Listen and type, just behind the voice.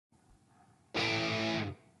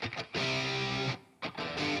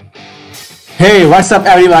Hey, what's up,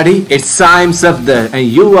 everybody? It's Saim Safdar, and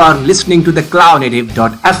you are listening to the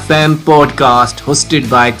CloudNative.fm podcast hosted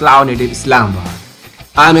by Cloud Native Islamabad.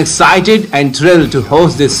 I'm excited and thrilled to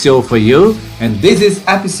host this show for you, and this is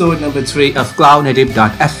episode number 3 of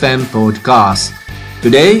CloudNative.fm podcast.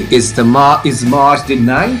 Today is March the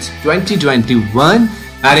 9th, 2021,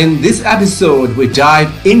 and in this episode we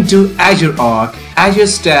dive into Azure Arc, Azure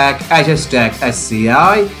Stack, Azure Stack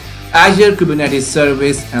SCI, Azure Kubernetes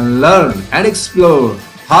Service, and learn and explore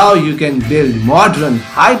how you can build modern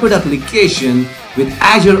hybrid application with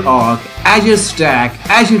Azure Arc, Azure Stack,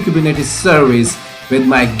 Azure Kubernetes Service with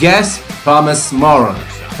my guest Thomas Maurer.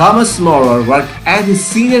 Thomas Maurer worked as a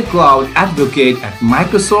senior cloud advocate at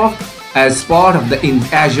Microsoft as part of the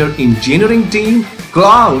Azure engineering team,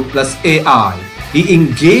 Cloud plus AI. He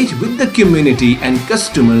engaged with the community and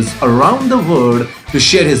customers around the world to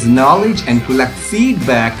share his knowledge and collect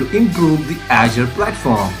feedback to improve the Azure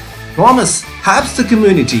platform. Thomas helps the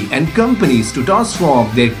community and companies to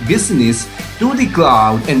transform their business to the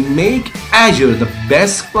cloud and make Azure the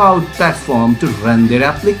best cloud platform to run their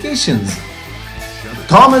applications.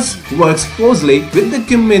 Thomas works closely with the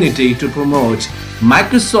community to promote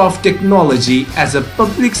Microsoft technology as a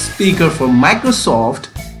public speaker for Microsoft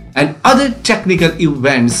and other technical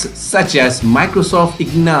events such as Microsoft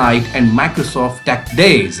Ignite and Microsoft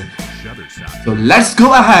TechDays. So let's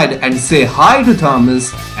go ahead and say hi to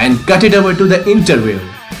Thomas and cut it over to the interview.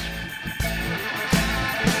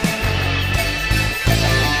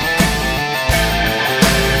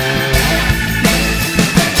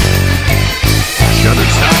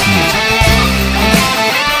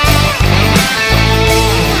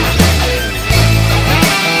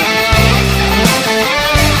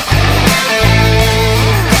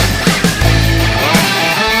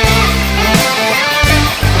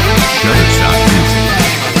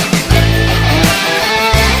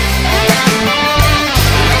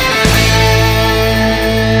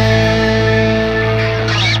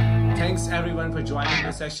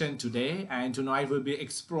 Today, and tonight we'll be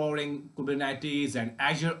exploring Kubernetes and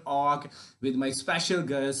Azure Arc with my special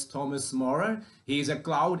guest Thomas Maurer. He is a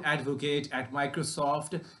cloud advocate at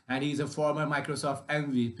Microsoft and he's a former Microsoft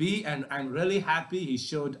MVP, and I'm really happy he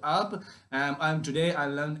showed up. Today I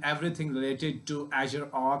learned everything related to Azure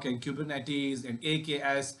Arc and Kubernetes and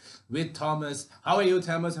AKS with Thomas. How are you,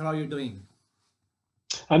 Thomas? How are you doing?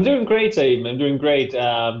 I'm doing great, Aim. I'm doing great.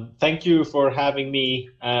 Thank you for having me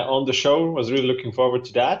on the show. I was really looking forward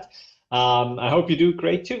to that. I hope you do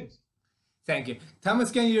great too. Thank you.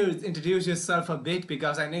 Thomas, can you introduce yourself a bit?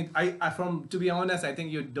 Because to be honest, I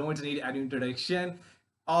think you don't need an introduction.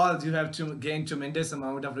 All you have to gain tremendous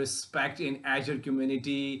amount of respect in Azure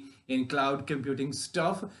community, in cloud computing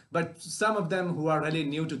stuff. But some of them who are really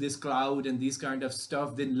new to this cloud and these kind of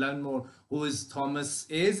stuff, they learn more who is Thomas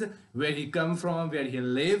is, where he come from, where he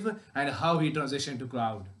live, and how he transitioned to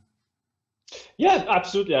cloud. Yeah,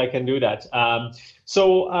 absolutely. I can do that. As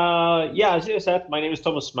you said, my name is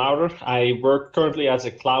Thomas Maurer. I work currently as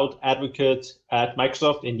a cloud advocate at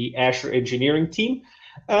Microsoft in the Azure engineering team.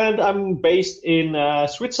 And I'm based in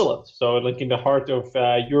Switzerland, so like in the heart of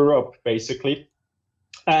Europe, basically.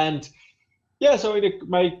 And yeah, so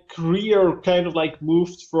my career kind of like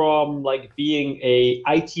moved from like being a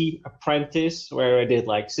IT apprentice, where I did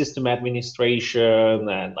like system administration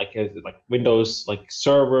and like Windows like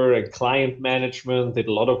server and client management. Did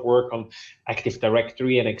a lot of work on Active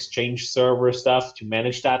Directory and Exchange Server stuff to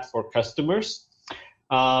manage that for customers.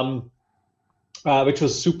 Which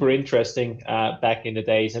was super interesting back in the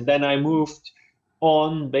days. And then I moved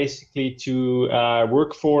on basically to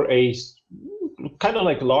work for a kind of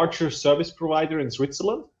like larger service provider in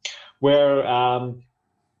Switzerland, where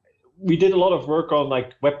we did a lot of work on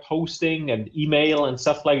like web hosting and email and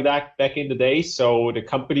stuff like that back in the day. So the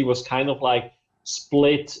company was kind of like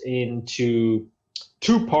split into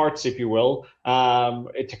two parts, if you will,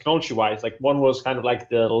 technology-wise. Like one was kind of like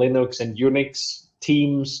the Linux and Unix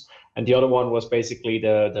teams, and the other one was basically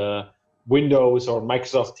the Windows or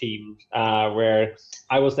Microsoft team, where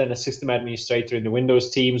I was then a system administrator in the Windows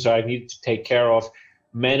team. So I needed to take care of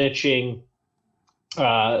managing,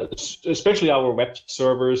 especially our web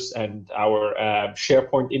servers and our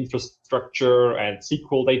SharePoint infrastructure and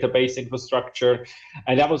SQL database infrastructure.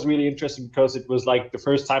 And that was really interesting because it was like the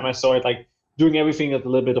first time I saw it, like doing everything at a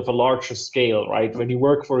little bit of a larger scale, right? When you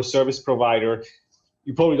work for a service provider,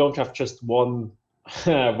 you probably don't have just one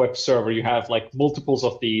web server, you have like multiples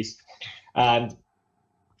of these. And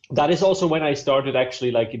that is also when I started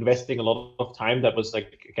actually like investing a lot of time. That was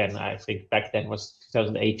like, again, I think back then was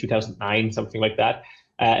 2008, 2009, something like that.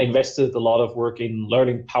 Invested a lot of work in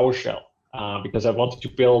learning PowerShell because I wanted to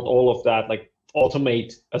build all of that like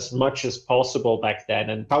automate as much as possible back then,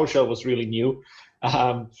 and PowerShell was really new.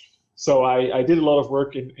 So I did a lot of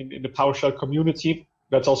work in the PowerShell community.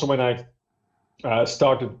 That's also when I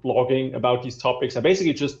started blogging about these topics. I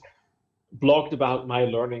basically just blogged about my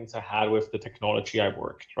learnings I had with the technology I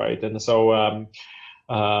worked, right? And so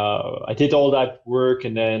I did all that work,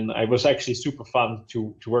 and then it was actually super fun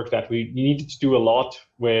to work that. We needed to do a lot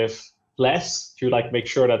with less to like make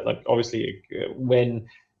sure that, like, obviously when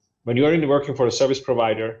you're working for a service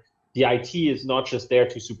provider, the IT is not just there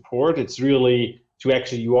to support, it's really to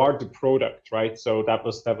actually, you are the product, right? So that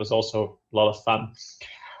was also a lot of fun.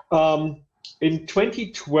 In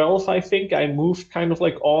 2012, I think I moved kind of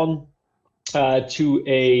like on to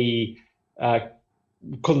a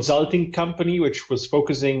consulting company, which was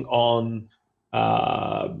focusing on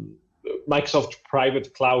Microsoft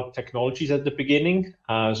private cloud technologies at the beginning.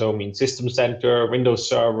 So I mean, System Center, Windows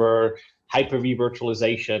Server, Hyper-V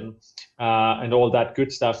virtualization, and all that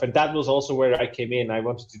good stuff. And that was also where I came in. I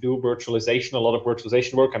wanted to do virtualization, a lot of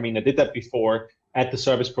virtualization work. I mean, I did that before at the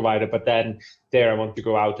service provider, but then there I wanted to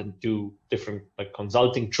go out and do different like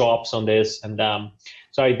consulting jobs on this. And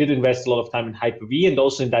so I did invest a lot of time in Hyper-V, and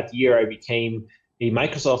also in that year I became a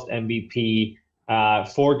Microsoft MVP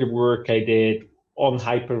for the work I did on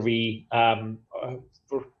Hyper-V,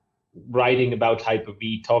 writing about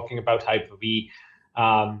Hyper-V, talking about Hyper-V.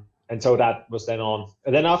 And so that was then on.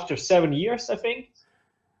 And then after 7 years, I think,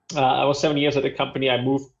 I was 7 years at the company. I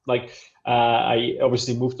moved, I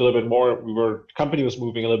obviously moved a little bit more. The company was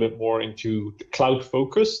moving a little bit more into the cloud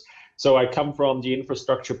focus. So I come from the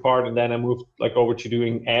infrastructure part, and then I moved like over to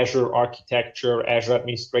doing Azure architecture, Azure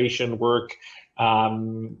administration work,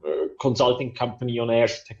 consulting company on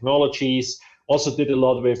Azure technologies. Also did a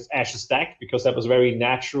lot with Azure Stack because that was very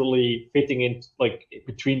naturally fitting in like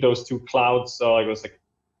between those two clouds. So I was like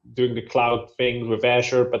doing the cloud thing with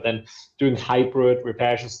Azure, but then doing hybrid with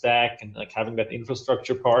Azure Stack and like having that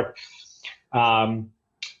infrastructure part. And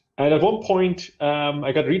at one point,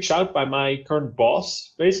 I got reached out by my current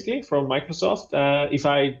boss, basically from Microsoft, if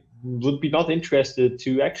I would be not interested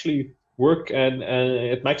to actually work at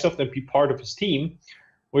Microsoft and be part of his team,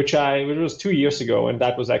 which was 2 years ago, and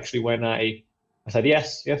that was actually when I said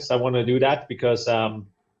yes, I want to do that, because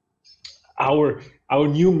our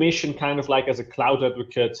new mission, kind of like as a cloud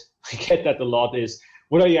advocate, I get that a lot, is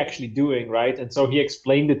what are you actually doing, right? And so he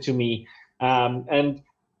explained it to me, and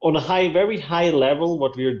on a very high level,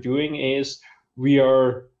 what we are doing is we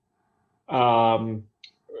are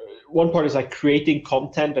one part is like creating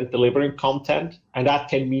content and delivering content, and that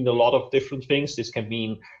can mean a lot of different things. This can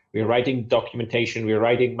mean we're writing documentation, we're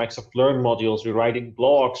writing Microsoft Learn modules, we're writing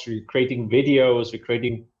blogs, we're creating videos, we're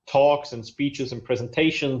creating talks and speeches and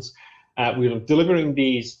presentations. We're delivering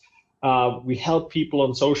these. We help people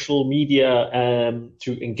on social media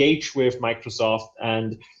to engage with Microsoft,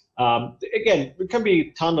 and again, it can be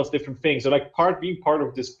a ton of different things. So like being part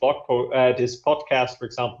of this this podcast, for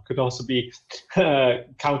example, could also be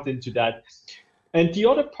counted into that. And the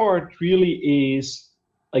other part really is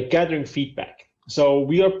like gathering feedback. So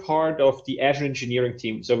we are part of the Azure engineering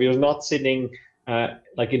team. So we are not sitting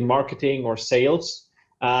like in marketing or sales.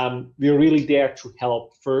 We are really there to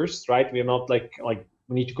help first, right? We are not like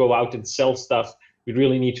we need to go out and sell stuff. We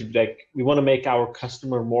really need to we want to make our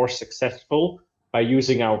customer more successful by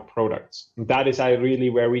using our products. And that is really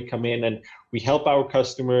where we come in, and we help our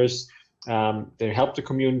customers. They help the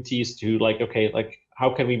communities to how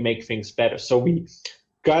can we make things better? So we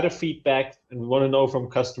gather feedback, and we want to know from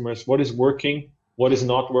customers what is working, what is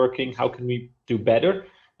not working, how can we do better?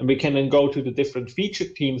 And we can then go to the different feature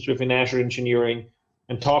teams within Azure Engineering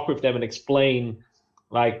and talk with them and explain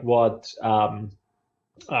like what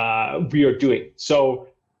we are doing. So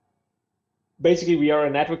basically, we are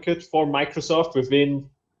an advocate for Microsoft within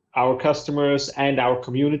our customers and our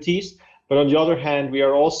communities. But on the other hand, we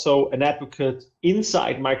are also an advocate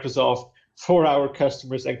inside Microsoft for our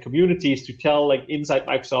customers and communities to tell like inside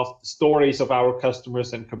Microsoft stories of our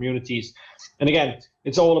customers and communities. And again,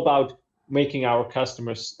 it's all about making our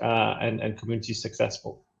customers and communities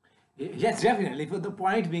successful. Yes, definitely. For the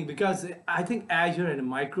point being, because I think Azure and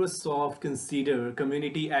Microsoft consider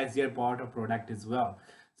community as their part of product as well.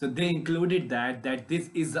 So they included that this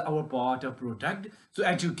is our part of product. So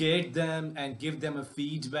educate them and give them a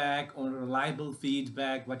feedback on reliable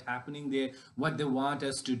feedback, what happening there, what they want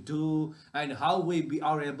us to do, and how we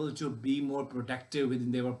are able to be more productive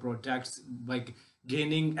within their products, like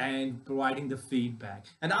gaining and providing the feedback.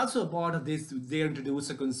 And also a part of this, they introduced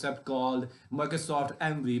a concept called Microsoft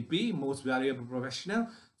MVP, Most Valuable Professional.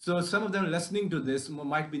 So some of them listening to this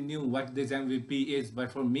might be new what this MVP is,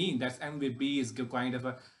 but for me, that's MVP is kind of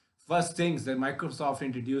a first things that Microsoft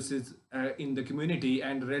introduces in the community,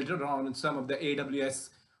 and later on some of the AWS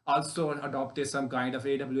also adopted some kind of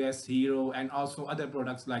AWS Hero, and also other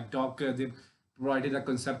products like Docker. They provided a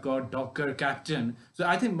concept called Docker Captain. So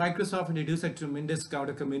I think Microsoft introduced a tremendous kind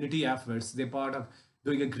of community efforts. They're part of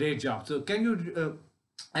doing a great job. So can you,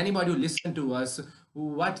 anybody who listen to us,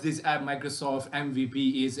 what this app Microsoft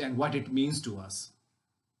MVP is and what it means to us?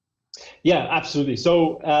 Yeah, absolutely.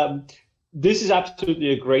 So this is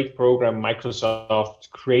absolutely a great program Microsoft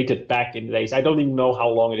created back in the days. I don't even know how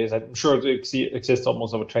long it is. I'm sure it exists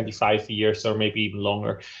almost over 25 years or maybe even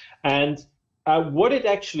longer. And what it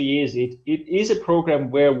actually is, it is a program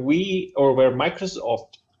where where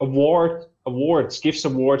Microsoft gives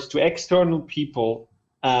awards to external people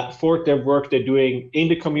for their work they're doing in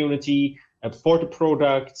the community, for the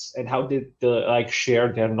products, and how they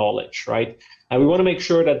share their knowledge, right? And we want to make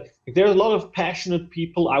sure that there's a lot of passionate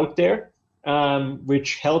people out there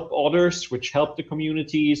which help others, which help the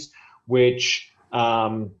communities, which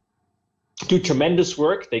do tremendous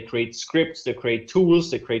work. They create scripts, they create tools,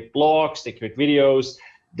 they create blogs, they create videos,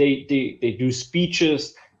 they do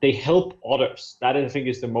speeches, they help others. That I think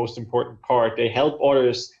is the most important part. They help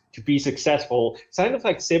others to be successful. It's kind of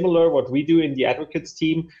like similar what we do in the advocates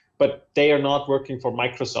team, but they are not working for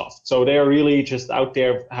Microsoft. So they are really just out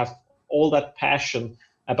there, have all that passion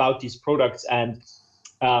about these products. And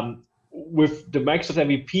with the Microsoft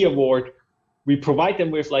MVP award, we provide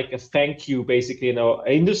them with like a thank you, basically,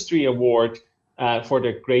 industry award for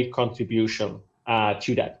their great contribution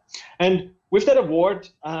to that. And with that award,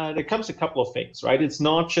 there comes a couple of things, right? It's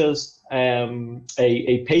not just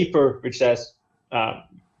a paper which says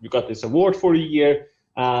you got this award for a year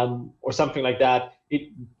or something like that.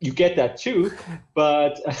 You get that too,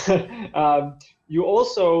 but you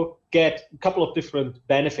also get a couple of different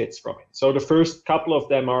benefits from it. So the first couple of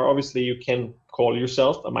them are obviously you can call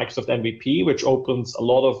yourself a Microsoft MVP, which opens a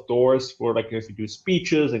lot of doors for like if you do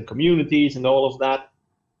speeches and communities and all of that.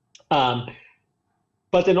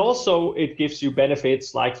 But then also it gives you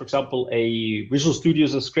benefits like, for example, a Visual Studio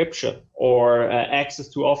subscription or access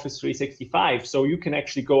to Office 365. So you can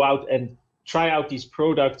actually go out and try out these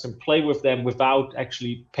products and play with them without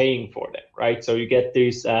actually paying for them, right? So you get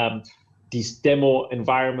these demo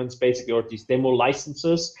environments basically, or these demo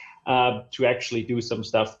licenses to actually do some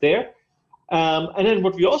stuff there. And then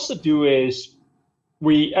what we also do is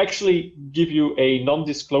we actually give you a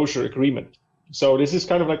non-disclosure agreement. So this is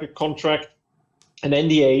kind of like a contract, an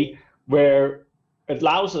NDA, where it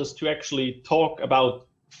allows us to actually talk about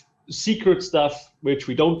secret stuff which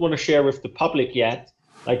we don't want to share with the public yet.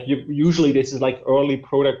 Like usually this is like early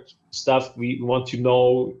product stuff we want to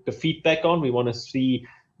know the feedback on. We want to see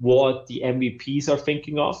what the MVPs are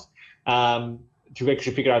thinking of to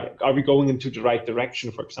actually figure out, are we going into the right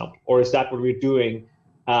direction, for example, or is that what we're doing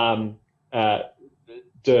the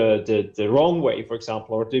wrong way, for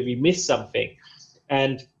example, or did we miss something?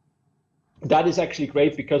 And that is actually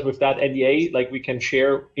great because with that NDA, like we can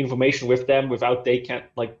share information with them without they can't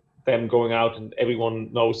like them going out and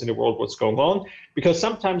everyone knows in the world what's going on. Because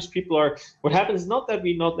sometimes people are, what happens is not that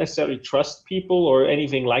we not necessarily trust people or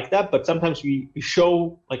anything like that, but sometimes we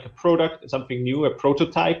show like a product, something new, a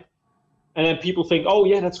prototype, and then people think, oh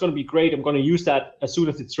yeah, that's going to be great. I'm going to use that as soon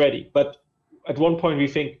as it's ready. But at one point we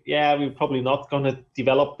think, yeah, we're probably not going to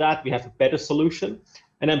develop that. We have a better solution.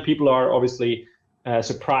 And then people are obviously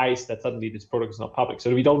surprised that suddenly this product is not public.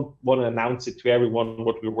 So we don't want to announce it to everyone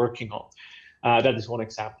what we're working on. That is one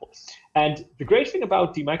example. And the great thing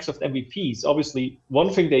about the Microsoft MVPs, obviously,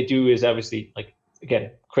 one thing they do is obviously, like,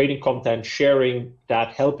 again, creating content, sharing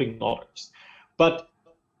that, helping others. But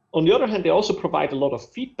on the other hand, they also provide a lot of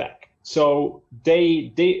feedback. So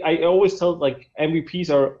I always tell, like,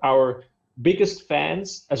 MVPs are our biggest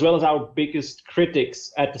fans as well as our biggest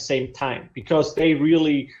critics at the same time, because they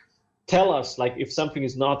really tell us, like, if something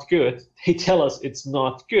is not good, they tell us it's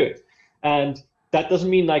not good. And that doesn't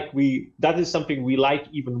mean like that is something we like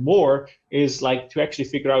even more, is like to actually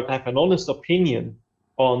figure out, have an honest opinion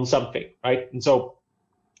on something, right? And so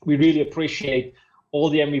we really appreciate all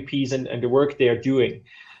the MVPs and the work they are doing.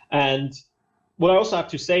 And what I also have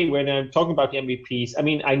to say when I'm talking about the MVPs, I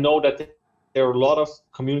mean, I know that there are a lot of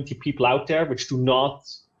community people out there which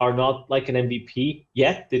are not like an MVP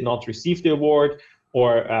yet, did not receive the award,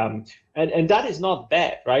 or and that is not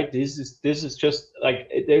bad, right? This is just like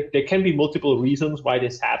there can be multiple reasons why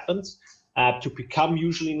this happens. To become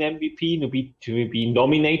usually an MVP, to be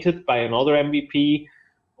nominated by another MVP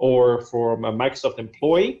or from a Microsoft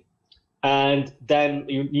employee, and then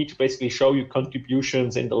you need to basically show your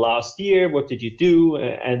contributions in the last year. What did you do,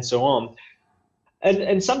 and so on.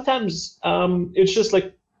 And sometimes it's just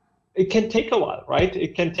like it can take a while, right?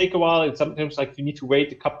 It can take a while. It's sometimes like you need to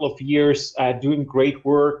wait a couple of years doing great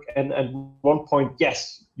work. And at one point,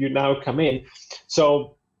 yes, you now come in.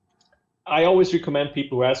 So I always recommend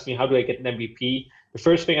people who ask me, how do I get an MVP? The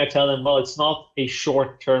first thing I tell them, well, it's not a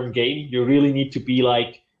short-term game. You really need to be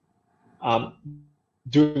like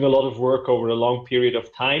doing a lot of work over a long period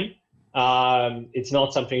of time. It's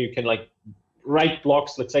not something you can like write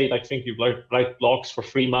blocks. Let's say like think you write blocks for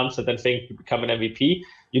 3 months and then think you become an MVP.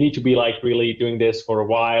 You need to be like really doing this for a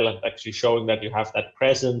while and actually showing that you have that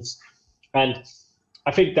presence. And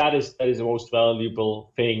I think that is the most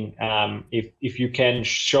valuable thing. If you can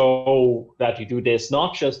show that you do this,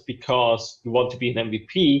 not just because you want to be an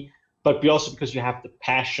MVP, but also because you have the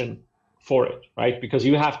passion for it, right? Because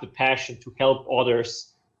you have the passion to help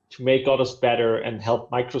others, to make others better, and help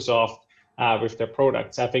Microsoft with their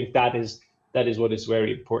products. I think that is what is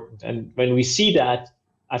very important. And when we see that,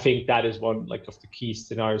 I think that is one like of the key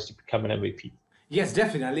scenarios to become an MVP. Yes,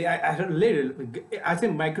 definitely. I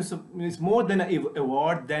think Microsoft is more than an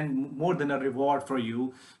award, than more than a reward for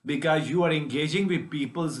you, because you are engaging with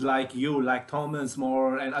peoples like you, like Thomas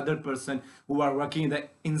Maurer and other person who are working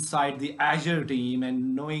inside the Azure team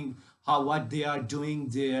and knowing what they are doing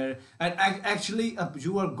there. And actually,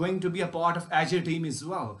 you are going to be a part of Azure team as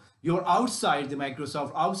well. You're outside the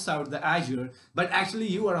Microsoft, outside the Azure, but actually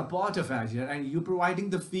you are a part of Azure, and you're providing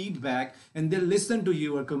the feedback, and they listen to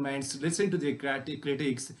your comments, listen to the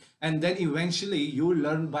critics, and then eventually you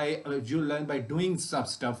learn by doing some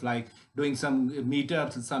stuff like doing some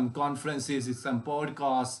meetups, some conferences, some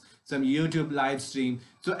podcasts, some YouTube live stream.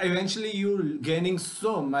 So eventually you gaining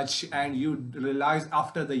so much, and you realize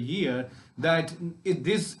after the year that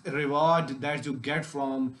this reward that you get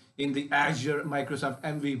from in the Azure Microsoft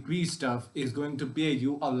MVP stuff is going to pay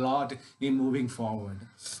you a lot in moving forward.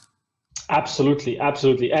 Absolutely,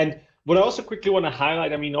 absolutely. And what I also quickly want to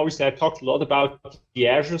highlight, I mean, obviously I talked a lot about the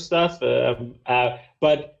Azure stuff,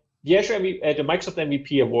 but the Azure the Microsoft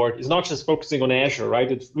MVP award is not just focusing on Azure,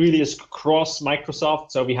 right? It really is cross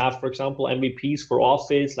Microsoft. So we have, for example, MVPs for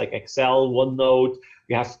Office like Excel, OneNote.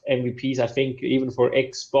 We have MVPs, I think, even for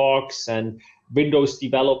Xbox and Windows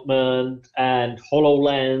development and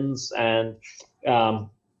HoloLens and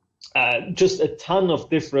just a ton of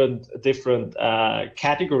different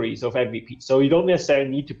categories of MVP. So you don't necessarily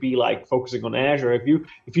need to be like focusing on Azure. If you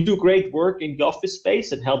do great work in the Office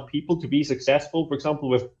space and help people to be successful, for example,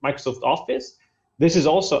 with Microsoft Office, this is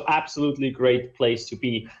also absolutely a great place to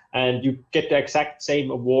be. And you get the exact same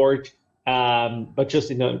award, but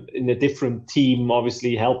just in a different team,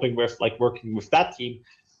 obviously helping with like working with that team.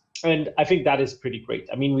 And I think that is pretty great.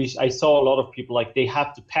 I mean, I saw a lot of people like they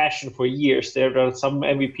have the passion for years. There are some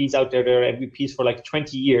MVPs out there. There are MVPs for like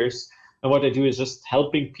 20 years, and what they do is just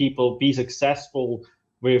helping people be successful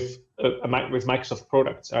with Microsoft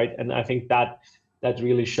products, right? And I think that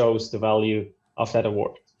really shows the value of that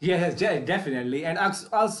award. Yes, definitely. And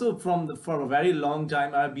also for a very long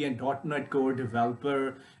time, I've been a .NET Core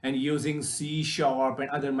developer and using C# and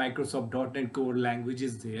other Microsoft .NET Core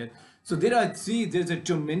languages there. So there's a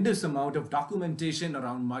tremendous amount of documentation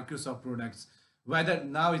around Microsoft products. Whether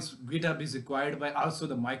now GitHub is acquired by also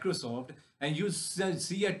the Microsoft, and you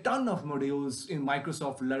see a ton of modules in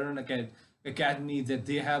Microsoft Learn Academy that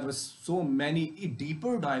they have so many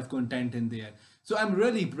deeper dive content in there. So I'm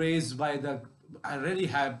really praised by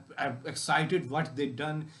I'm excited what they've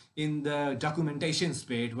done in the documentation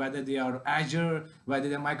space, whether they are Azure, whether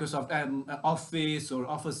they're Microsoft Office or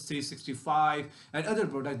Office 365 and other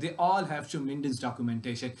products. They all have tremendous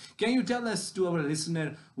documentation. Can you tell us, to our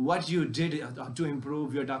listener, what you did to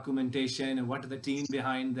improve your documentation, and what are the team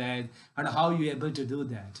behind that, and how you're able to do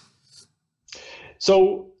that?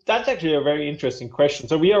 So that's actually a very interesting question.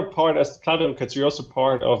 So we are part, as the Cloud Advocates, we're also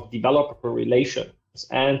part of developer relations,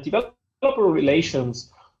 and developer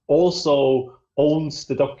relations also owns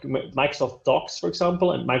the Microsoft Docs, for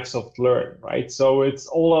example, and Microsoft Learn, right? So it's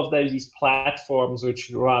all of these platforms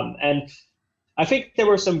which run. And I think there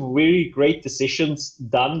were some really great decisions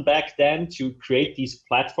done back then to create these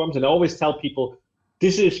platforms. And I always tell people,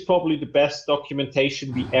 this is probably the best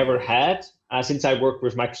documentation we ever had since I worked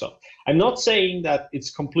with Microsoft. I'm not saying that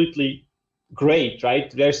it's completely great,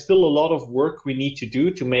 right? There's still a lot of work we need to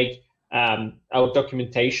do to make our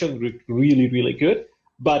documentation really, really good.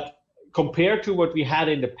 But compared to what we had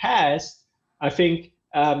in the past, I think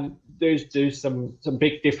there's some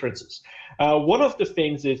big differences. One of the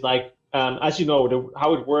things is like, as you know,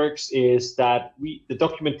 how it works is that the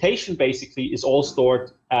documentation basically is all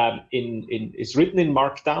stored is written in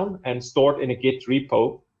Markdown and stored in a Git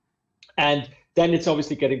repo, and then it's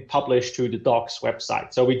obviously getting published to the Docs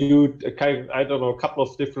website. So we do a couple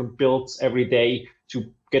of different builds every day to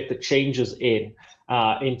get the changes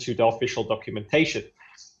into the official documentation.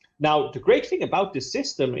 Now, the great thing about this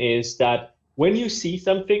system is that when you see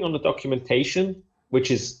something on the documentation which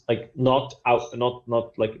is like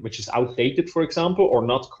which is outdated, for example, or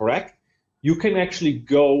not correct, you can actually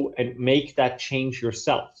go and make that change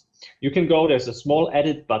yourself. You can go, there's a small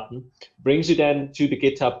edit button, brings you then to the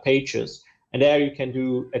GitHub pages, and there you can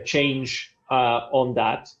do a change on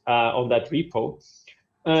that repo.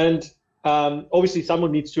 And obviously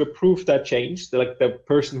someone needs to approve that change. Like the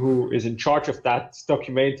person who is in charge of that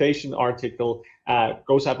documentation article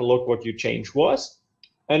goes have a look what your change was,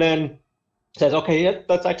 and then says, okay, yeah,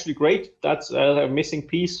 that's actually great. That's a missing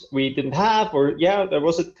piece we didn't have, or yeah, there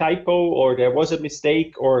was a typo, or there was a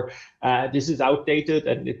mistake, or this is outdated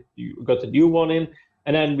and you got a new one in,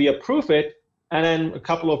 and then we approve it. And then a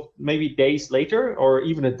couple of maybe days later, or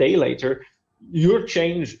even a day later, your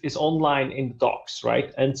change is online in the docs,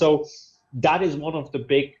 right? And so that is one of the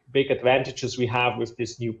big advantages we have with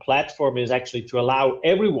this new platform, is actually to allow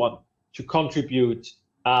everyone to contribute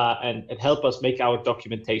and help us make our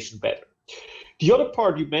documentation better. The other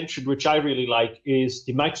part you mentioned, which I really like, is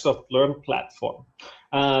the Microsoft Learn platform.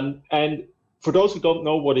 And for those who don't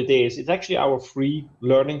know what it is, it's actually our free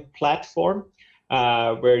learning platform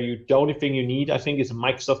where the only thing you need, I think, is a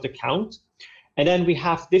Microsoft account. And then we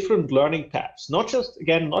have different learning paths, not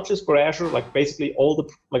just for Azure, like basically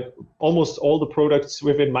almost all the products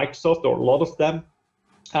within Microsoft, or a lot of them,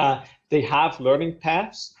 they have learning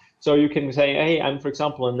paths. So you can say, hey, I'm, for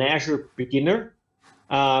example, an Azure beginner,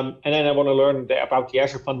 and then I want to learn about the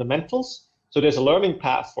Azure fundamentals. So there's a learning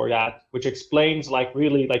path for that, which explains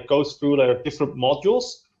goes through the different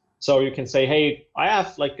modules. So you can say, hey, I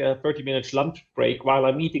have like a 30-minute lunch break. While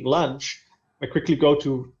I'm eating lunch, I quickly go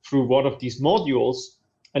through one of these modules,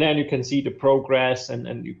 and then you can see the progress,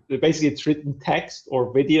 and basically it's written text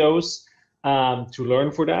or videos to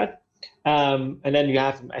learn for that. And then you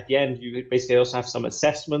have, at the end, you basically also have some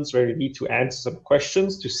assessments where you need to answer some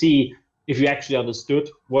questions to see if you actually understood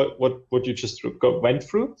what you just went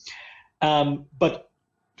through. But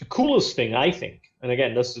the coolest thing, I think, and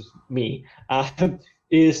again, this is me,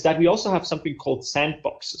 is that we also have something called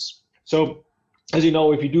sandboxes. So as you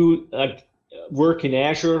know, if you do work in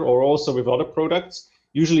Azure or also with other products,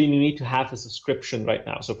 usually you need to have a subscription right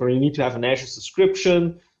now. So you need to have an Azure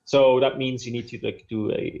subscription. So that means you need to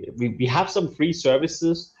we have some free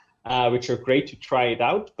services, which are great to try it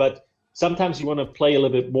out, but sometimes you want to play a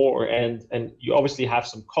little bit more, and you obviously have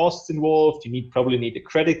some costs involved. You probably need a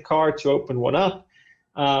credit card to open one up,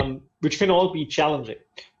 which can all be challenging.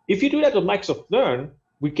 If you do that on Microsoft Learn,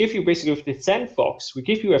 we give you basically with the sandbox, we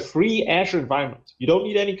give you a free Azure environment. You don't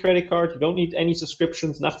need any credit card, you don't need any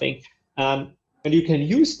subscriptions, nothing. And you can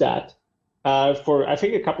use that for, I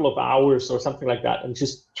think, a couple of hours or something like that, and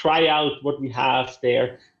just try out what we have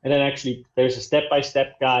there. And then actually there's a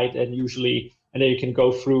step-by-step guide, and then you can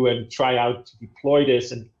go through and try out to deploy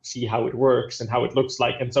this and see how it works and how it looks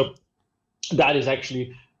like. And so that is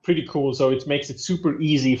actually pretty cool. So it makes it super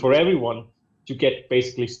easy for everyone to get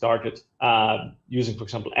basically started using, for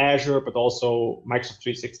example, Azure, but also Microsoft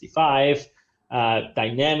 365.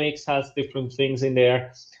 Dynamics has different things in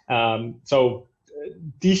there. So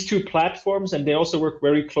these two platforms, and they also work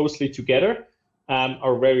very closely together,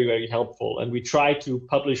 are very, very helpful. And we try to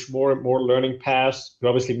publish more and more learning paths to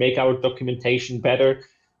obviously make our documentation better.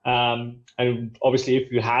 And obviously,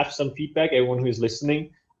 if you have some feedback, everyone who is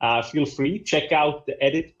listening, feel free, check out the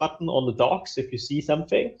edit button on the docs if you see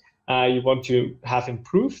something you want to have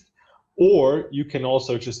improved, or you can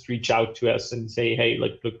also just reach out to us and say, hey,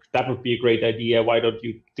 look, that would be a great idea. Why don't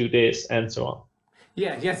you do this, and so on.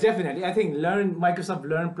 Yeah, yes, definitely. I think Microsoft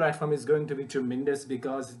Learn platform is going to be tremendous,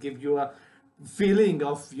 because it gives you a feeling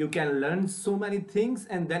of you can learn so many things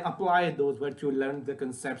and then apply those what you learn the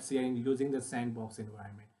concepts here in using the sandbox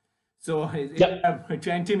environment. So yep.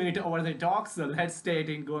 20 minutes over the talk, so let's stay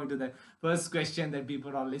in going to the first question that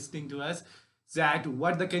people are listening to us, that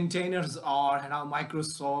what the containers are and how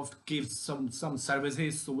Microsoft gives some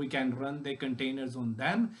services so we can run the containers on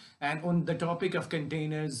them. And on the topic of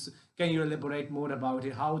containers, can you elaborate more about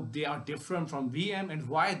it, how they are different from VM and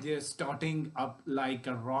why they're starting up like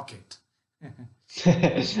a rocket?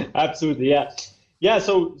 Absolutely, yeah. Yeah,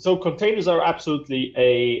 so containers are absolutely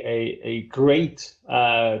a great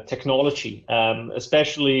technology,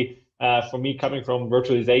 especially for me coming from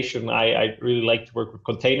virtualization. I really like to work with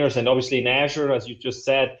containers, and obviously in Azure, as you just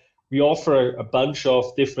said, we offer a bunch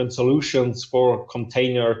of different solutions for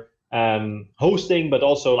container hosting, but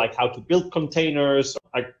also like how to build containers.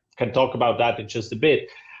 I can talk about that in just a bit.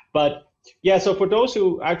 But yeah, so for those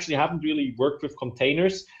who actually haven't really worked with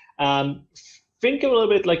containers, think a little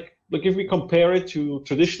bit like like if we compare it to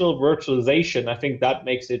traditional virtualization, I think that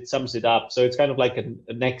sums it up. So it's kind of like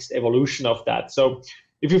a next evolution of that. So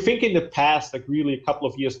if you think in the past, like really a couple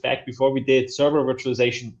of years back before we did server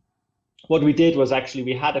virtualization, what we did was actually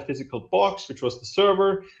we had a physical box, which was the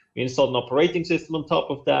server. We installed an operating system on top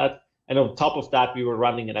of that. And on top of that, we were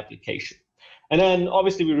running an application. And then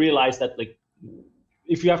obviously we realized that like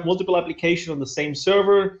if you have multiple applications on the same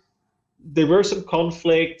server, there were some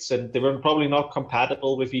conflicts and they were probably not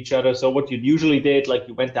compatible with each other. So what you usually did, like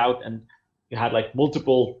you went out and you had like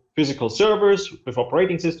multiple physical servers with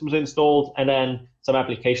operating systems installed and then some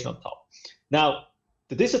application on top. Now,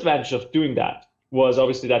 the disadvantage of doing that was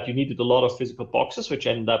obviously that you needed a lot of physical boxes, which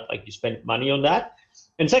ended up like you spent money on that.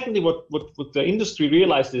 And secondly, what the industry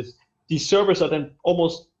realized is these servers are then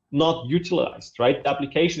almost not utilized, right? The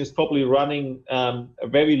application is probably running a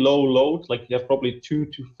very low load, like you have probably 2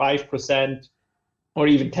 to 5% or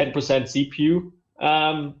even 10% CPU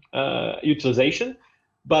utilization,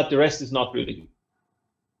 but the rest is not really.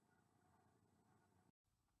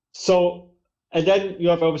 So, and then you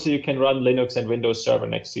have obviously you can run Linux and Windows Server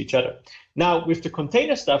next to each other. Now with the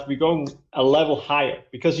container stuff, we're going a level higher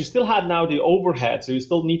because you still had now the overhead. So you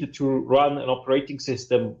still needed to run an operating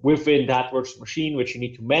system within that virtual machine, which you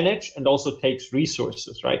need to manage and also takes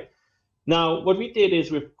resources, right? Now, what we did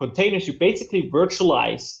is with containers, you basically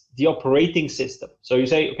virtualize the operating system. So you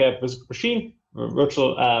say, okay, I have a physical machine,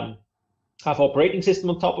 have operating system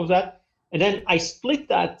on top of that. And then I split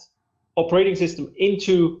that operating system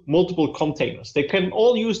into multiple containers. They can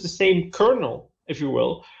all use the same kernel, if you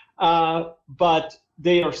will, but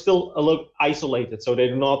they are still a little isolated. So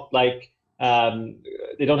they're not like,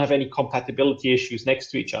 they don't have any compatibility issues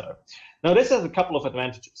next to each other. Now, this has a couple of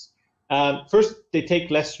advantages. First, they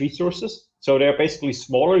take less resources. So they're basically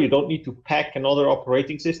smaller. You don't need to pack another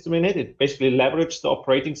operating system in it. It basically leverages the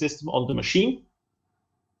operating system on the machine.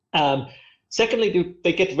 Secondly,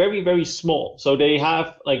 they get very, very small. So they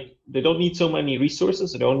have like, they don't need so many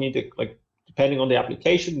resources. They don't need to, like, depending on the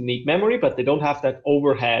application, you need memory, but they don't have that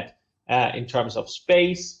overhead in terms of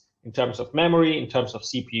space, in terms of memory, in terms of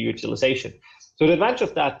CPU utilization. So the advantage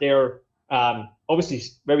of that, they're obviously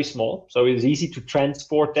very small. So it's easy to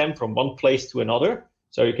transport them from one place to another.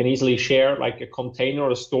 So you can easily share like a container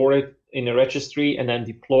or store it in a registry and then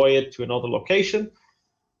deploy it to another location.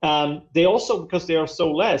 They also, because they are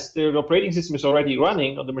so less, their operating system is already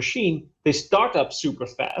running on the machine, they start up super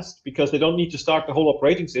fast because they don't need to start the whole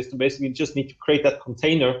operating system. Basically, you just need to create that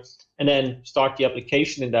container and then start the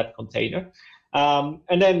application in that container.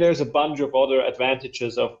 And then there's a bunch of other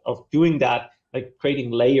advantages of doing that, like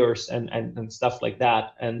creating layers and stuff like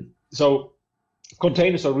that. And so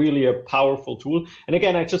containers are really a powerful tool. And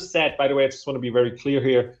again, I just said, by the way, I just want to be very clear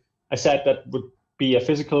here. I said that would be a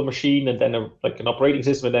physical machine and then like an operating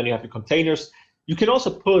system, and then you have the containers. You can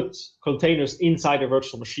also put containers inside a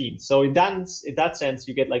virtual machine. So in that sense,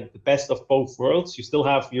 you get like the best of both worlds. You still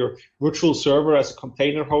have your virtual server as a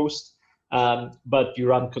container host, but you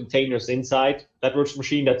run containers inside that virtual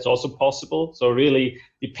machine. That's also possible. So it really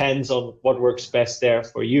depends on what works best there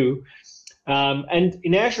for you. And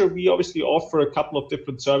in Azure, we obviously offer a couple of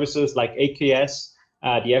different services like AKS,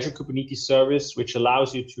 the Azure Kubernetes Service, which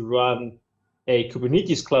allows you to run a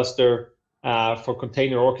Kubernetes cluster for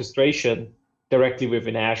container orchestration directly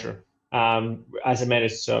within Azure as a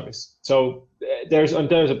managed service. So there's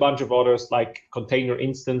a bunch of others like container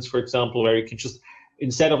instance, for example, where you can just,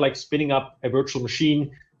 instead of like spinning up a virtual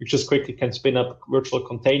machine, you just quickly can spin up a virtual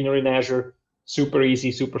container in Azure, super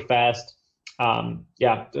easy, super fast.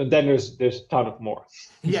 Yeah, and then there's a ton of more.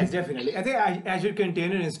 Yes, definitely. I think Azure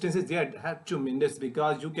container instances, they are tremendous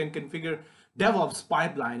because you can configure DevOps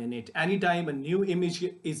pipeline in it. Anytime a new image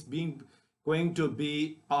is going to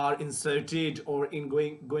be inserted or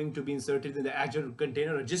going to be inserted in the Azure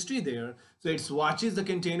container registry there, so it watches the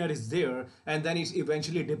container is there and then it's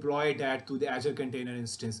eventually deployed that to the Azure container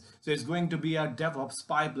instance. So it's going to be a DevOps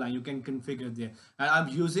pipeline you can configure there, and I'm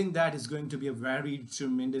using that. Is going to be a very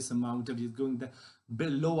tremendous amount of, it's going to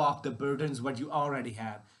blow off the burdens what you already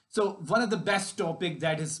have. So one of the best topic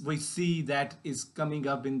that is we see that is coming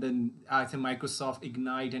up in the Microsoft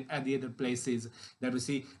Ignite and at the other places that we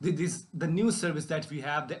see the new service that we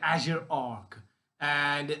have, the Azure Arc.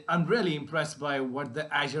 And I'm really impressed by what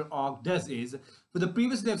the Azure Arc does is, for the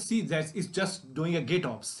previously I've seen that it's just doing a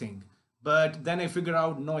GitOps thing. But then I figure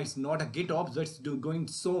out, no, it's not a GitOps, it's going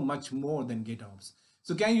so much more than GitOps.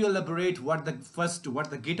 So can you elaborate what the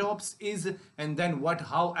GitOps is, and then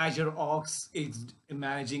how Azure Arc is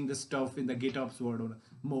managing the stuff in the GitOps world or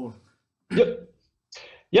more? Yep.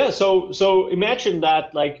 Yeah, so imagine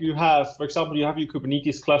that, like, you have, for example, you have your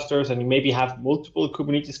Kubernetes clusters and you maybe have multiple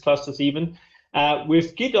Kubernetes clusters even.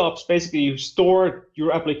 With GitOps, basically you store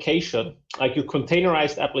your application, like your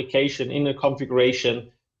containerized application, in a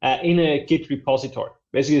configuration in a Git repository.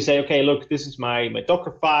 Basically, you say, okay, look, this is my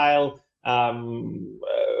Docker file.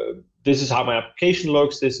 This is how my application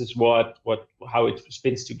looks. This is how it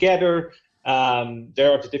spins together.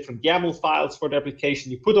 There are the different YAML files for the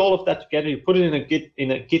application. You put all of that together. You put it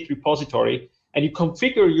in a Git repository, and you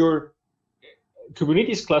configure your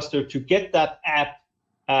Kubernetes cluster to get that app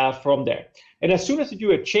from there. And as soon as you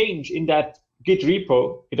do a change in that Git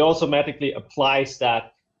repo, it automatically applies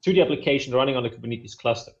that to the application running on the Kubernetes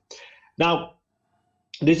cluster. Now,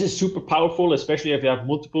 this is super powerful, especially if you have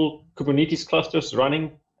multiple Kubernetes clusters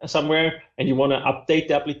running somewhere and you want to update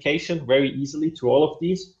the application very easily to all of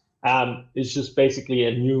these. It's just basically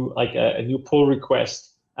a new pull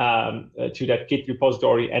request to that Git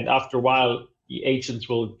repository, and after a while, the agents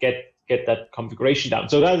will get that configuration down.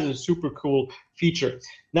 So that is a super cool feature.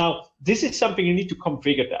 Now, this is something you need to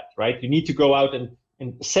configure that, right? You need to go out and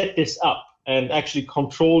set this up and actually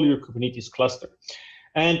control your Kubernetes cluster.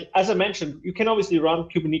 And as I mentioned, you can obviously run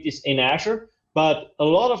Kubernetes in Azure, but a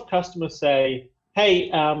lot of customers say,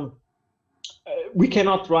 hey, we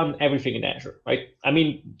cannot run everything in Azure, right? I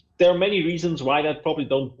mean, there are many reasons why that probably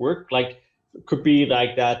don't work. Like, it could be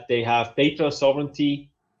like that they have data sovereignty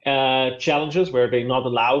challenges where they're not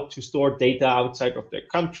allowed to store data outside of their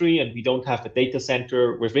country, and we don't have a data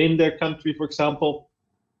center within their country, for example.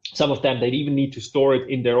 Some of them, they even need to store it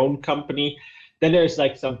in their own company. Then there's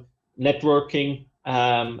like some networking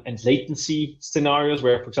and latency scenarios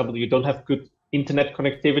where, for example, you don't have good internet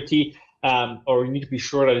connectivity, or you need to be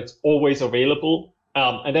sure that it's always available.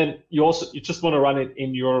 And then you just want to run it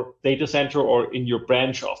in your data center or in your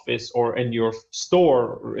branch office or in your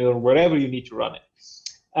store or wherever you need to run it.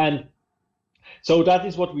 And so that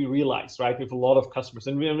is what we realize, right, with a lot of customers.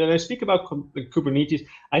 And when I speak about Kubernetes,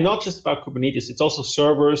 I'm not just about Kubernetes, it's also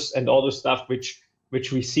servers and other stuff which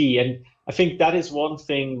we see. And I think that is one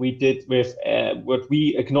thing we did with what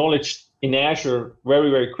we acknowledged in Azure very,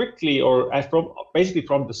 very quickly, or basically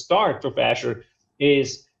from the start of Azure,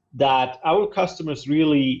 is that our customers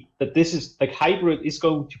really, that this is like hybrid is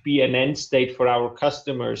going to be an end state for our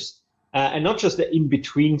customers, and not just the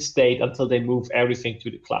in-between state until they move everything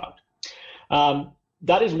to the cloud.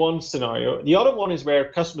 That is one scenario. The other one is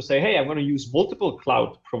where customers say, hey, I'm going to use multiple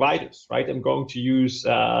cloud providers, right? I'm going to use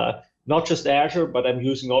not just Azure, but I'm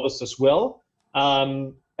using others as well.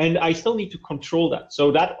 And I still need to control that.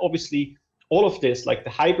 So that obviously, all of this, like the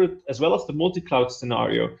hybrid as well as the multi-cloud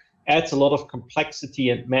scenario, adds a lot of complexity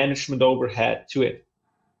and management overhead to it.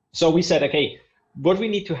 So we said, okay, what we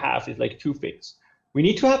need to have is like two things. We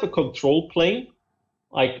need to have a control plane,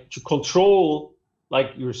 like to control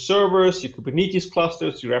like your servers, your Kubernetes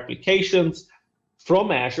clusters, your applications from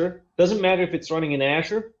Azure. Doesn't matter if it's running in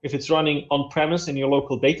Azure, if it's running on-premise in your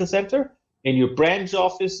local data center, in your branch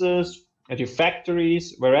offices, at your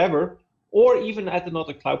factories, wherever, or even at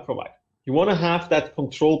another cloud provider. You want to have that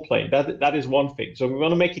control plane. That is one thing. So we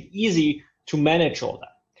want to make it easy to manage all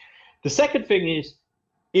that. The second thing is,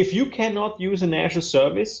 if you cannot use an Azure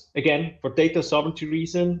service, again, for data sovereignty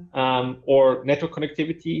reason or network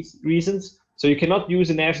connectivity reasons, so you cannot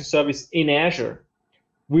use an Azure service in Azure,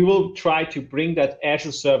 we will try to bring that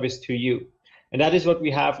Azure service to you. And that is what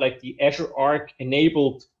we have, like the Azure Arc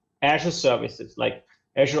enabled Azure services, like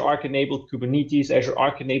Azure Arc enabled Kubernetes, Azure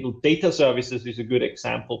Arc enabled data services is a good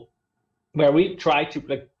example, where we try to,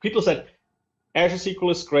 like people said, Azure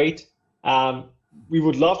SQL is great. We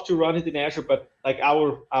would love to run it in Azure, but like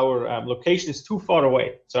our location is too far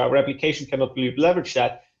away. So our application cannot really leverage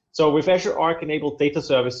that. So with Azure Arc enabled data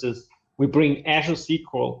services, we bring Azure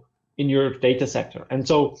SQL in your data center. And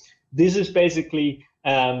so this is basically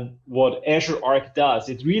what Azure Arc does.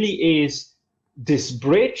 It really is this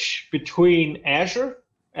bridge between Azure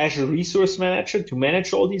Resource Manager to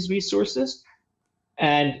manage all these resources,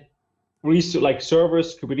 and like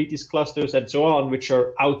servers, Kubernetes clusters, and so on, which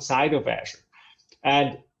are outside of Azure.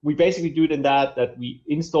 And we basically do then that we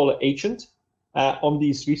install an agent on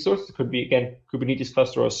these resources. It could be, again, Kubernetes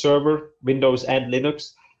cluster or server, Windows and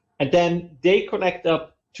Linux. And then they connect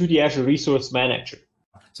up to the Azure Resource Manager.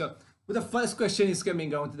 So the first question is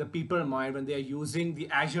coming out to the people mind when they are using the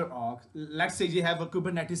Azure Arc. Let's say you have a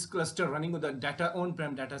Kubernetes cluster running with a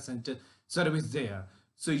on-prem data center service there.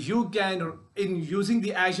 So you can, in using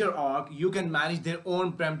the Azure Arc, you can manage their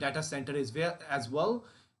on-prem data center as well,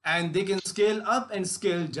 and they can scale up and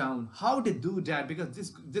scale down. How they do that?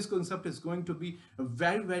 Because this concept is going to be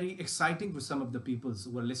very, very exciting for some of the people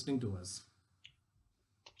who are listening to us.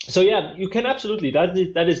 So yeah, you can absolutely, that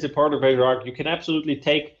is the part of Azure Arc. You can absolutely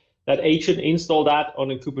take that agent, install that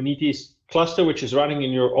on a Kubernetes cluster, which is running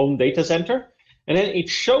in your own data center. and then it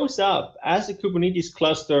shows up as a Kubernetes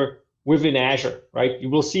cluster within Azure, right? You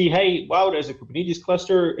will see, hey, wow, there's a Kubernetes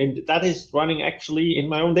cluster, and that is running actually in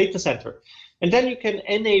my own data center. And then you can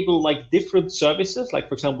enable like different services, like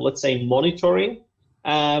for example, let's say monitoring,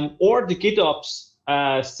 or the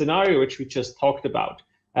GitOps scenario, which we just talked about,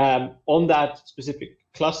 on that specific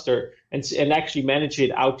cluster, and actually manage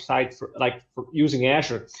it outside for using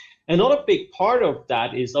Azure. Another big part of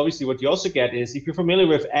that is obviously what you also get is, if you're familiar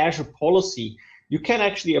with Azure policy, you can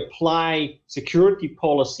actually apply security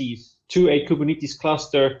policies to a Kubernetes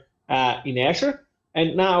cluster in Azure.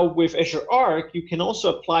 And now with Azure Arc, you can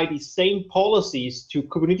also apply these same policies to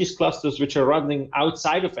Kubernetes clusters which are running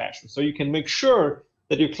outside of Azure. So you can make sure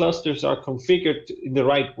that your clusters are configured in the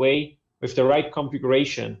right way with the right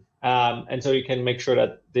configuration. And so you can make sure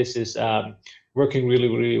that this is working really,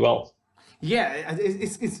 really well. Yeah,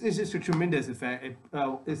 it's just a tremendous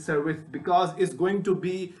service, because it's going to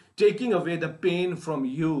be taking away the pain from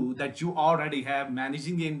you that you already have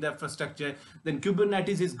managing the infrastructure. Then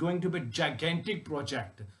Kubernetes is going to be a gigantic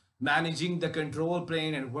project managing the control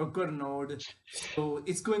plane and worker node. So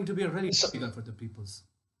it's going to be really difficult for the peoples.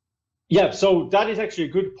 Yeah, so that is actually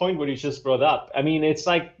a good point what you just brought up. I mean, it's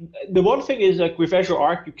like the one thing is like with Azure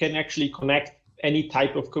Arc, you can actually connect any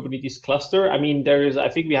type of Kubernetes cluster. I mean, I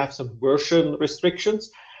think we have some version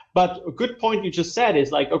restrictions, but a good point you just said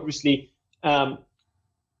is like, obviously,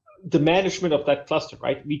 the management of that cluster,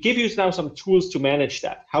 right? We give you now some tools to manage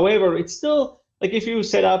that. However, it's still like if you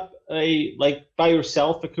set up by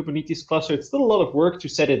yourself a Kubernetes cluster, it's still a lot of work to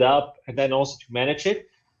set it up and then also to manage it.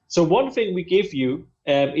 So one thing we give you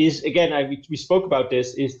is, again, we spoke about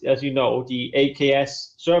this, is, as you know, the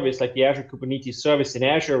AKS service, like the Azure Kubernetes Service in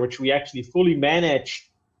Azure, which we actually fully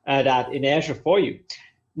manage that in Azure for you.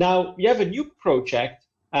 Now, we have a new project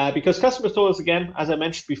because customers told us, again, as I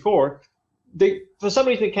mentioned before, for some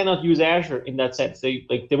reason they cannot use Azure in that sense. They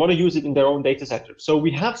want to use it in their own data center. So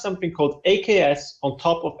we have something called AKS on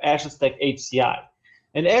top of Azure Stack HCI.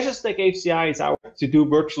 And Azure Stack HCI is our to do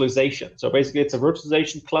virtualization. So basically, it's a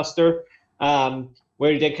virtualization cluster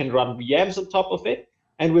where they can run VMs on top of it.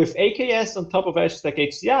 And with AKS on top of Azure Stack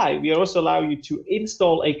HCI, we also allow you to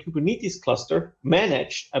install a Kubernetes cluster, a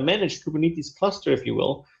managed Kubernetes cluster, if you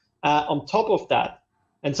will, on top of that.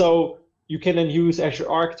 And so you can then use Azure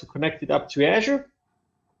Arc to connect it up to Azure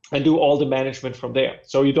and do all the management from there.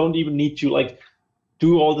 So you don't even need to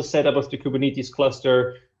do all the setup of the Kubernetes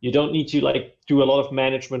cluster. You don't need to do a lot of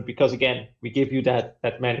management because, again, we give you that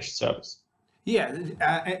managed service. Yeah,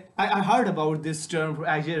 I heard about this term for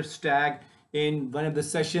Azure Stack in one of the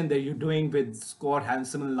sessions that you're doing with Scott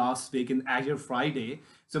Hanselman last week in Azure Friday.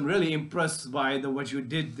 So I'm really impressed by what you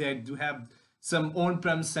did there. You have some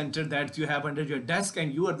on-prem center that you have under your desk,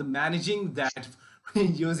 and you are managing that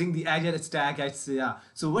using the Azure Stack.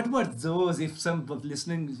 So what were those? If some of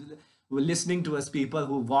listening to us people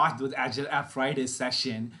who watched the Azure App Friday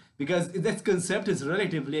session, because that concept is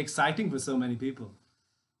relatively exciting for so many people.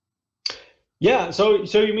 Yeah, so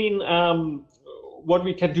you mean what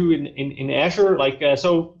we can do in Azure?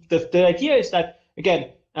 So the idea is that,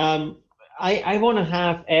 again, I want to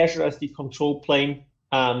have Azure as the control plane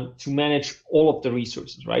to manage all of the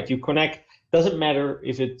resources, right? You connect, doesn't matter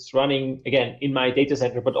if it's running, again, in my data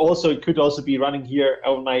center, but also it could also be running here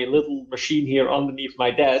on my little machine here underneath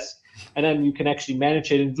my desk, and then you can actually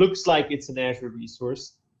manage it. It looks like it's an Azure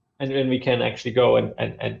resource, and then we can actually go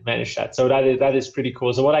and manage that. So that is pretty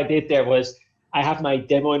cool. So what I did there was I have my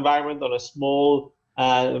demo environment on a small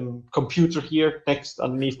computer here next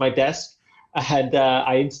underneath my desk, and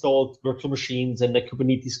I installed virtual machines and the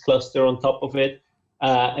Kubernetes cluster on top of it.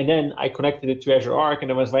 And then I connected it to Azure Arc, and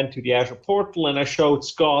I went to the Azure portal, and I showed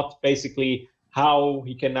Scott basically how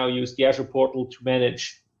he can now use the Azure portal to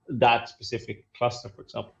manage that specific cluster, for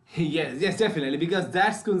example. Yes, definitely, because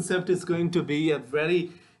that concept is going to be a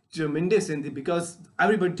very tremendous because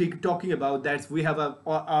everybody talking about that. We have our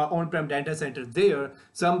on-prem data center there,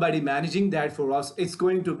 somebody managing that for us. It's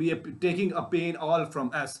going to be taking a pain all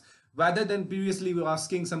from us, rather than previously we were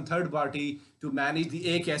asking some third party to manage the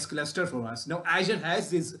AKS cluster for us. Now Azure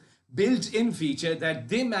has this built-in feature that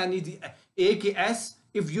they manage the AKS.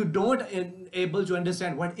 If you don't able to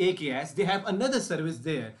understand what AKS, they have another service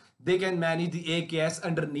there. They can manage the AKS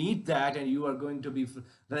underneath that, and you are going to be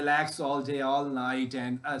relaxed all day, all night,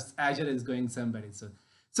 and Azure is going somebody.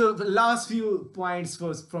 So the last few points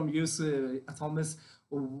from you, Thomas.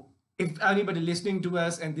 If anybody listening to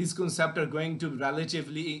us and this concept are going to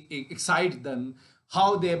relatively excite them,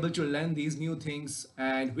 how they're able to learn these new things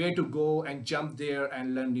and where to go and jump there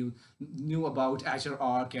and learn new about Azure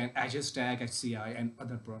Arc and Azure Stack, HCI, and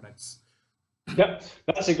other products. Yeah,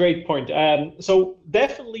 that's a great point. So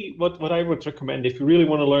definitely what I would recommend if you really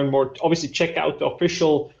want to learn more, obviously check out the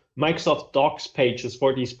official Microsoft Docs pages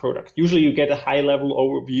for these products. Usually you get a high level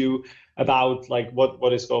overview about like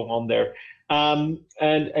what is going on there.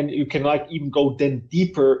 And you can like even go then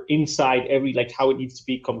deeper inside every like how it needs to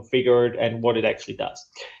be configured and what it actually does.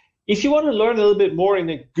 If you want to learn a little bit more in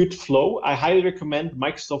a good flow, I highly recommend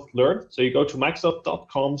Microsoft Learn. So you go to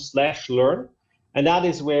microsoft.com/learn. And that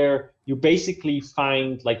is where you basically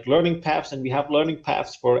find like learning paths, and we have learning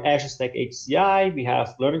paths for Azure Stack HCI. We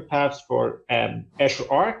have learning paths for Azure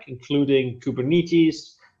Arc, including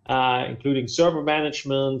Kubernetes, including server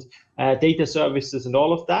management, data services, and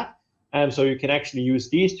all of that. So you can actually use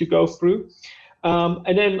these to go through.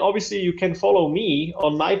 And then obviously you can follow me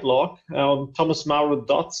on my blog,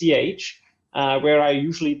 thomasmaurer.ch, where I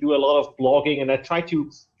usually do a lot of blogging, and I try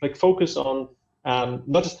to like focus on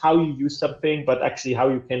not just how you use something, but actually how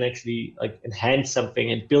you can actually like enhance something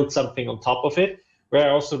and build something on top of it. Where I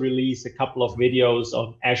also release a couple of videos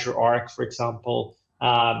on Azure Arc, for example,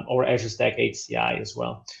 or Azure Stack HCI as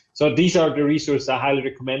well. So these are the resources I highly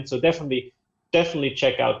recommend. So definitely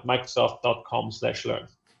check out microsoft.com/learn.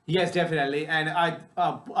 Yes, definitely. And I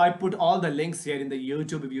put all the links here in the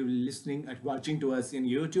YouTube. If you're listening and watching to us in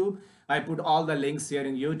YouTube, I put all the links here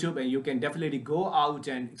in YouTube, and you can definitely go out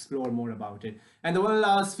and explore more about it. And the one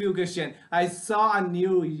last few question, I saw a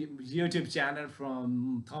new YouTube channel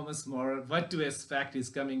from Thomas Maurer. What to expect is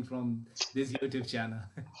coming from this YouTube channel?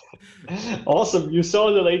 Awesome. You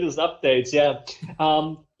saw the latest updates. Yeah.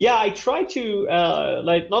 Yeah, I try to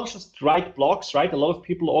like not just write blogs, right? A lot of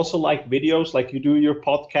people also like videos, like you do your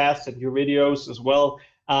podcasts and your videos as well.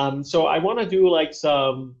 So I want to do like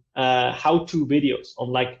some how-to videos on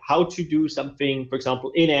like how to do something, for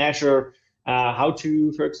example, in Azure, how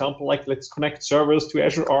to, for example, like let's connect servers to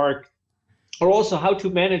Azure Arc, or also how to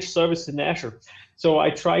manage service in Azure. So I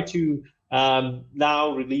try to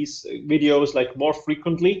now release videos like more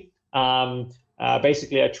frequently.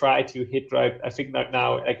 Basically, I try to hit right. I think that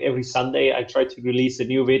now, like every Sunday, I try to release a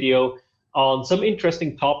new video on some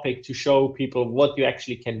interesting topic to show people what you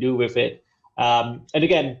actually can do with it. And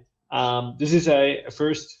again, this is a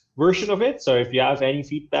first version of it. So if you have any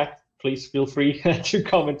feedback, please feel free to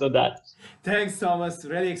comment on that. Thanks, Thomas.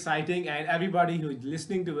 Really exciting. And everybody who's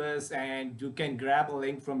listening to us, and you can grab a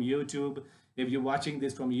link from YouTube if you're watching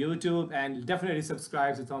this from YouTube, and definitely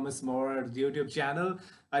subscribe to Thomas Maurer's YouTube channel.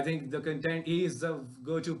 I think the content is the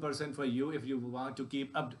go-to person for you if you want to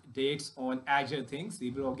keep updates on Azure things,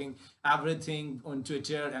 blogging everything on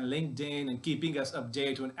Twitter and LinkedIn, and keeping us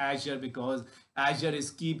updated on Azure, because Azure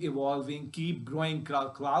is keep evolving, keep growing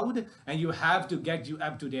cloud, and you have to get you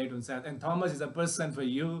up to date on that. And Thomas is a person for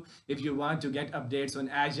you. If you want to get updates on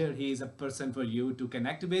Azure, he is a person for you to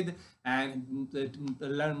connect with and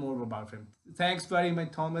learn more about him. Thanks very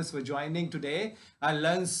much, Thomas, for joining today. I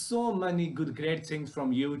learned so many great things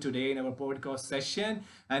from you today in our podcast session,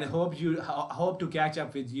 and hope to catch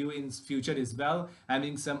up with you in future as well,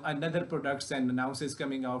 having some another products and announcements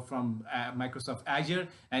coming out from Microsoft Azure,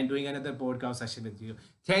 and doing another podcast session with you.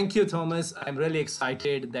 Thank you, Thomas. I'm really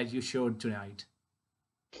excited that you showed tonight.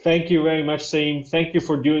 Thank you very much, Saeem. Thank you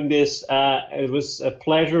for doing this. It was a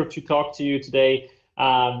pleasure to talk to you today.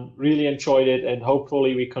 Really enjoyed it, and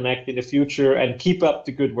hopefully we connect in the future, and keep up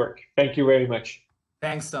the good work. Thank you very much.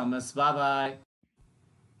 Thanks, Thomas. Bye-bye.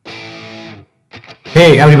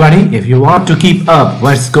 Hey, everybody. If you want to keep up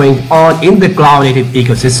what's going on in the cloud native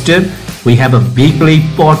ecosystem, we have a weekly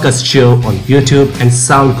podcast show on YouTube and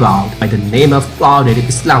SoundCloud by the name of Cloud Native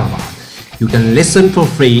Islamabad. You can listen for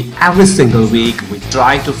free every single week. We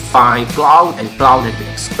try to find cloud and cloud native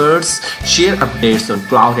experts, share updates on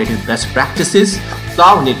cloud native best practices,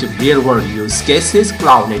 cloud native real-world use cases,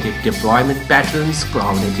 cloud native deployment patterns,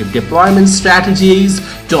 cloud native deployment strategies.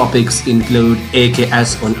 Topics include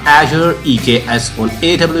AKS on Azure, EKS on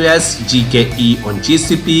AWS, GKE on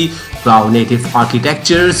GCP, cloud native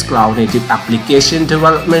architectures, cloud native application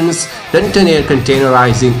developments, container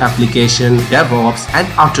containerizing application, DevOps and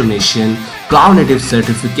automation, cloud native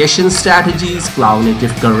certification strategies, cloud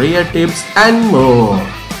native career tips, and more.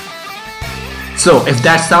 So if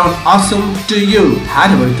that sounds awesome to you,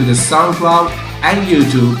 head over to the SoundCloud and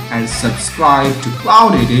YouTube and subscribe to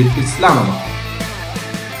Cloud Native Islamabad.